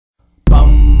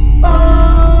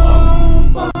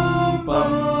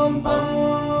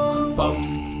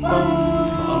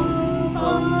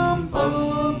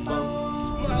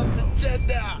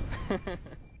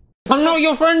not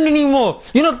your friend anymore.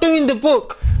 You're not doing the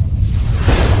book.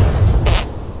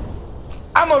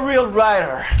 I'm a real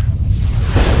writer.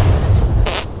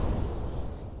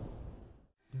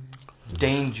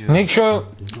 Danger. Make sure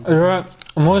there are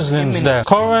Muslims there.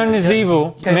 Quran is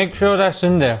evil. Okay. Make sure that's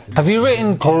in there. Have you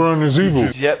written Quran is evil?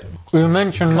 Yep. We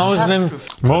mentioned Muslims.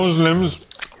 Muslims.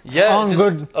 Yeah. aren't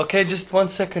good. Okay, just 1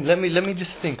 second. Let me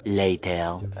just think.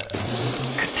 Later.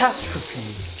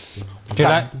 Catastrophe. Do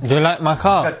you like my I've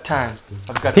car? got time.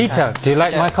 I've got Peter, time. do you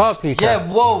like my car, Peter? Yeah.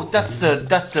 Whoa. That's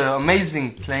an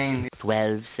amazing plane.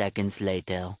 12 seconds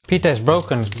later. Peter, it's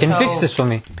broken. Can you fix this for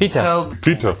me? Peter.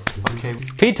 Peter. Okay.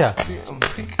 Peter.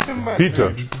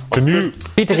 Peter. Can you...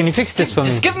 Peter, can you fix this for me?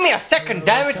 Just give me a second,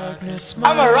 damn it.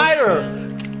 I'm a writer.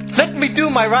 Let me do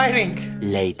my writing.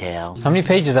 Later. How many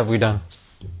pages have we done?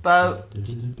 About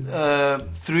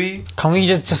 3. Can we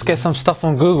just get some stuff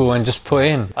on Google and just put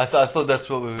in? I thought that's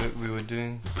what we were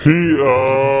doing.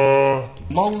 Peter.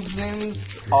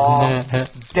 Muslims are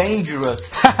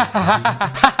dangerous.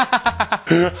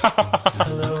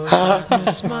 Hello,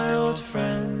 darkness, my old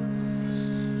friend.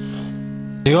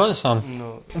 Do you want some?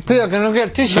 No. Peter, can I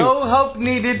get tissue? No help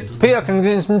needed. Peter, can I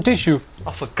get some tissue?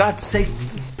 Oh, for God's sake.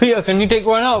 Peter, can you take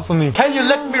one out for me? Can you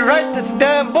let me write this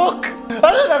damn book?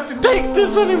 I don't have to take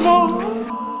this anymore.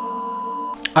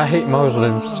 I hate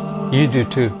Muslims. You do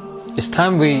too. It's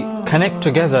time we connect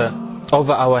together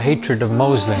over our hatred of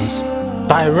Muslims.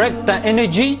 Direct that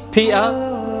energy, Peter.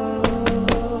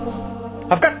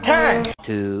 I've got time.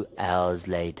 2 hours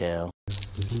later.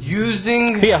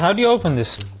 Using... Peter, how do you open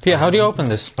this? Peter, how do you open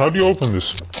this? How do you open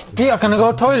this? Peter, can I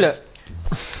go toilet?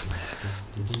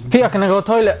 Peter, can I go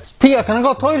toilet? Peter, can I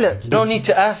go toilet? You don't need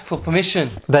to ask for permission.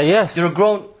 That yes. You're a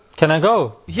grown... Can I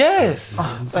go? Yes.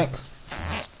 Thanks.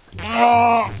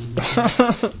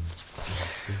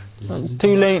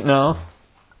 Too late now.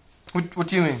 What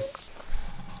do you mean?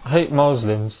 I hate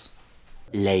Muslims.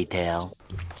 Later.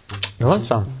 You want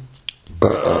some?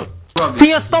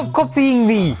 Peter, stop copying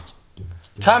me!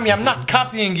 Tommy, I'm not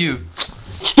copying you.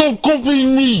 Stop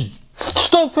copying me!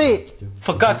 Stop it!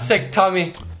 For God's sake,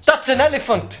 Tommy. That's an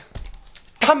elephant.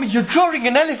 Tommy, you're drawing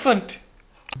an elephant.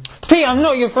 Peter, I'm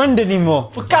not your friend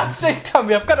anymore. For God's sake,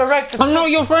 Tommy, I've got to write this. I'm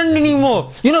not your friend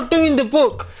anymore. You're not doing the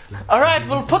book. Alright,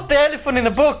 we'll put the elephant in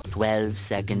a book. 12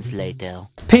 seconds later.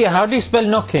 Peter, how do you spell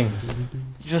knocking?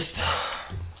 Just...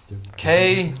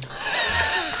 K...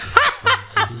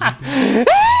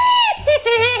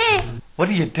 What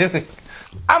are you doing?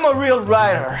 I'm a real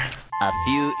writer. A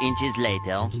few inches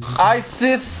later.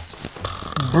 ISIS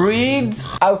breeds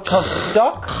out of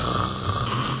stock.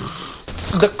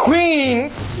 The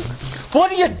Queen.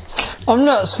 What are you... I'm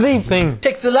not sleeping.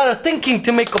 Takes a lot of thinking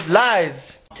to make up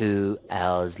lies. 2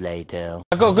 hours later.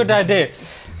 I got a good idea.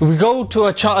 We go to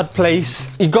a chartered place.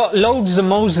 You got loads of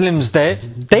Muslims there.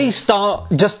 They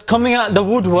start just coming out the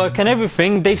woodwork and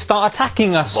everything. They start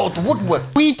attacking us. Oh, the woodwork.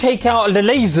 We take out the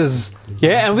lasers,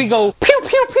 yeah, and we go pew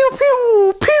pew pew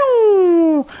pew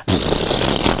pew.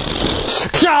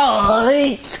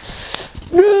 Charlie,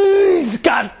 he's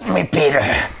got me, Peter.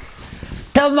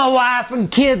 Tell my wife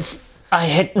and kids I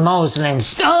hate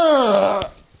Muslims. Hello,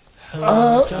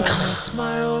 darkness,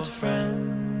 my old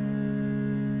friend.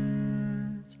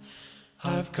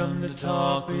 I've come to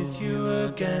talk with you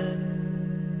again.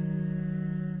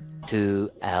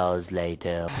 2 hours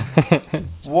later.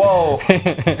 Whoa.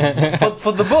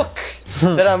 for the book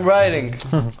that I'm writing.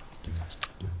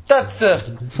 That's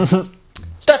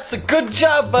a good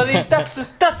job, buddy. That's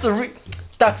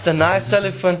a nice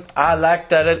elephant. I like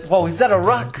that. Whoa, is that a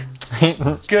rock?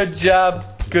 Good job.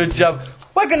 Good job.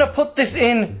 We're gonna put this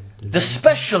in the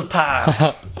special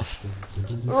pile.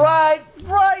 Right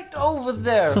over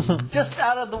there. Just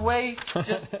out of the way.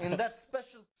 Just in that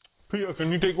special... Peter,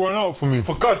 can you take one out for me?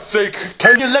 For God's sake,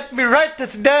 can you let me write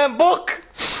this damn book?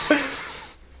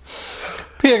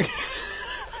 Peter,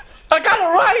 I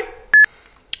gotta write!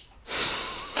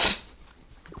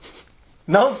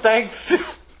 No thanks.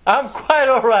 I'm quite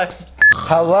alright.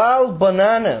 Halal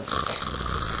bananas.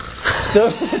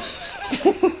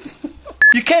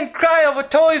 You can't cry over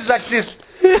toys like this.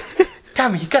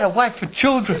 Tommy, you got a wife and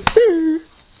children.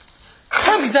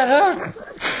 Tommy, that hurt.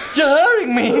 You're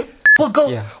hurting me. We'll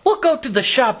go to the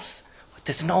shops. But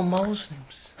there's no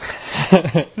Muslims.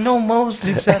 No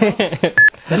Muslims at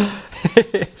all.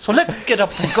 So let's get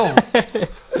up and go.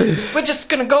 We're just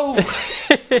gonna go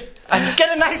and get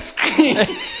an ice cream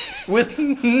with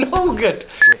nougat.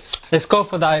 let's go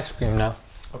for the ice cream now.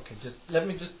 Okay,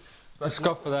 let's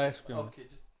Go for the ice cream. Okay,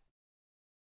 just...